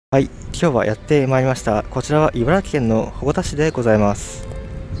はい、今日はやってまいりました。こちらは茨城県の鉾田市でございます。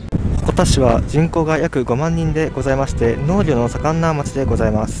鉾田市は人口が約5万人でございまして、農業の盛んな町でござ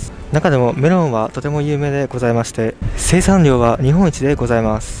います。中でもメロンはとても有名でございまして、生産量は日本一でござい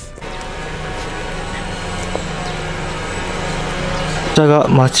ます。こちらが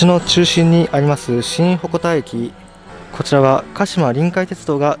町の中心にあります新鉾田駅。こちらは鹿島臨海鉄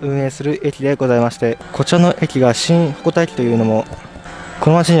道が運営する駅でございまして、こちらの駅が新鉾田駅というのも、こ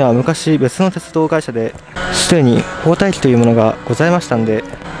の町には昔別の鉄道会社ですでに鉾田駅というものがございましたので、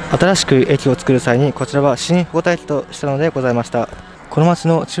新しく駅を作る際にこちらは新鉾田駅としたのでございました。この町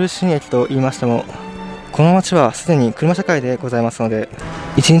の中心駅といいましても、この町はすでに車社会でございますので、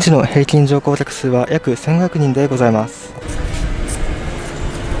1日の平均乗降客数は約1500人でございます。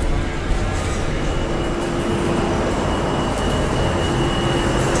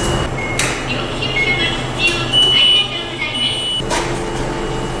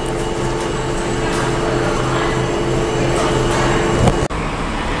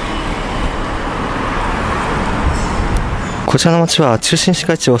こちらの町は中心市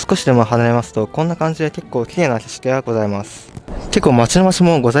街地を少しでも離れますと、こんな感じで結構綺麗な景色がございます。結構町の町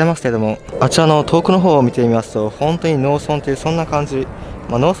もございますけれども、あちらの遠くの方を見てみますと、本当に農村というそんな感じ、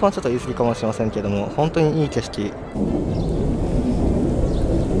農村はちょっと言い過ぎかもしれませんけれども、本当にいい景色。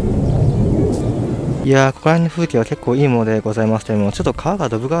いやー、ここら辺の風景は結構いいものでございますけれども、ちょっと川が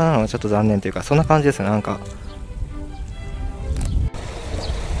ドブ川なのがちょっと残念というか、そんな感じですね。なんか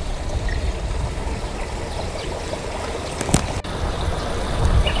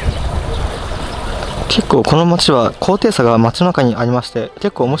結構この町は高低差が町の中にありまして、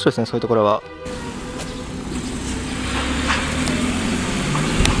結構面白いですね、そういうところは。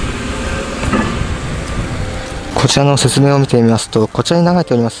こちらの説明を見てみますと、こちらに流れ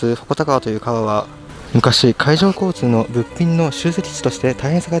ております鉾田川という川は、昔海上交通の物品の集積地として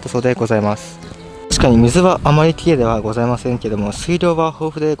大変栄えたそうでございます。確かに水はあまりきれいではございませんけれども、水量は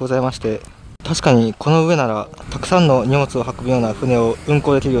豊富でございまして、確かにこの上ならたくさんの荷物を運ぶような船を運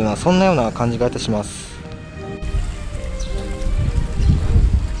航できるような、そんなような感じがいたします。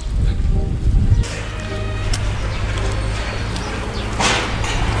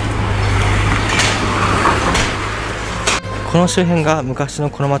この周辺が昔の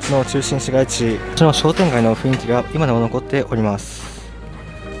この町の中心市街地、こちらの商店街の雰囲気が今でも残っております。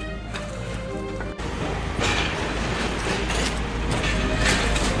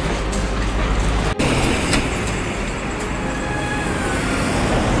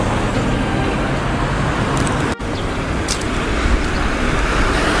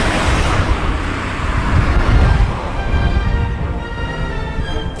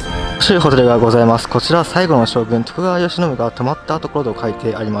面白いホテルがございます。こちら最後の将軍徳川慶喜が泊まったところと書い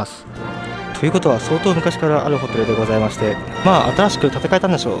てあります。ということは相当昔からあるホテルでございまして、新しく建て替えた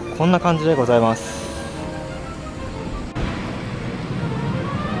んでしょう。こんな感じでございます。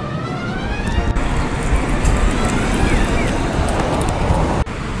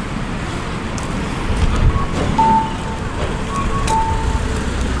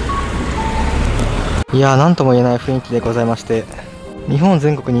いやー、なんとも言えない雰囲気でございまして、日本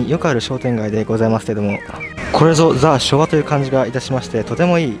全国によくある商店街でございますけれども、これぞザ・昭和という感じがいたしまして、とて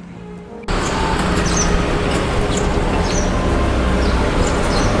もいい